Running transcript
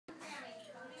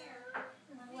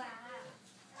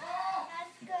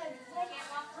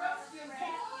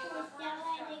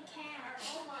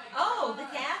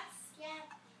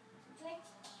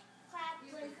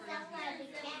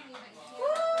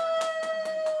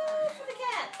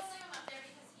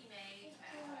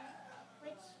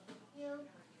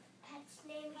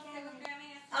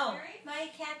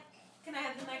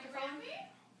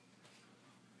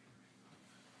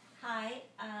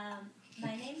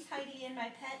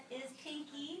is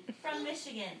Pinky from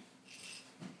Michigan.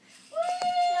 So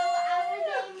our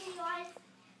name was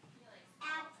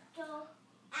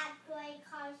after I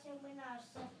call someone else,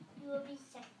 so you will be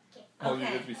second. Oh, Okay. you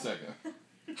get to be second.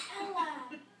 Ella.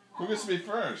 Who gets to be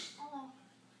first?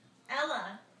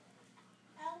 Ella.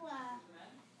 Ella.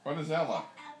 What is Ella?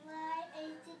 Ella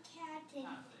is the captain.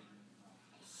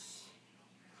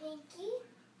 Pinky.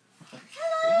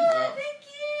 Hello,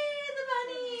 Pinky, the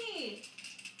bunny.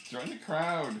 Join the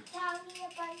crowd. Tell me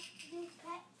about the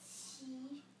pet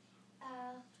she.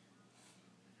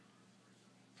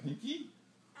 Pinky?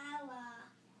 Ella.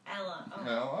 Ella. Oh.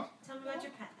 Ella? Tell me about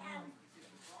your pet.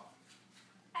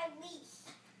 Elise.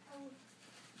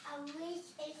 Elise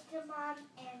is the mom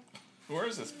and Where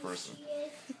is this person? she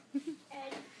is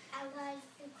and Ella is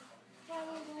the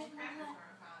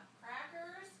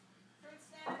Crackers, fruit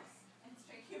snacks, and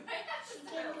straight she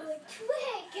can do a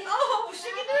trick. Oh, she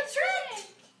can do a trick.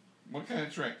 What kind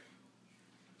of trick?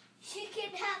 She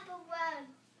can have a run.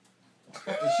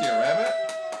 Is she a rabbit?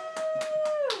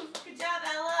 Woo! Good job,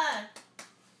 Ella.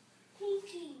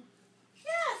 Pinky.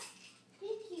 Yes.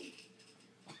 Pinky.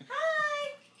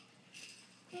 Hi.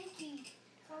 Pinky.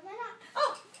 Come on up.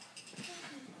 Oh.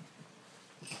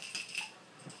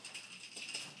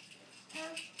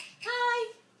 Pinky.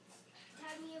 Hi.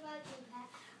 Tell me about your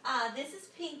pet. This is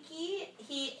Pinky.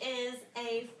 He is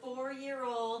a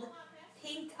 4-year-old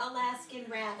pink Alaskan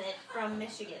rabbit from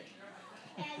Michigan.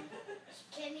 And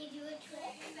can he do a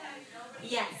trick?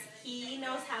 Yes, he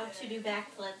knows how to do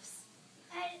backflips.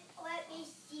 And let me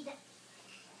see that.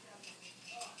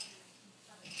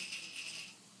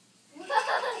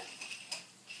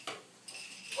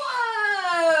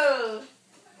 Whoa!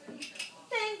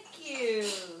 Thank you.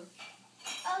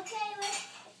 Okay, let's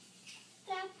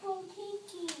start from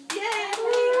Pinky. Yay,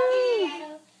 Pinky!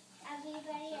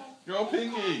 Everybody else. Go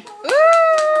Pinky!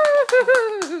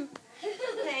 Woo!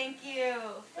 Thank you.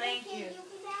 Thank you. You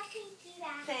can have Pinky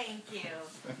back. Thank you.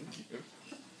 Thank you.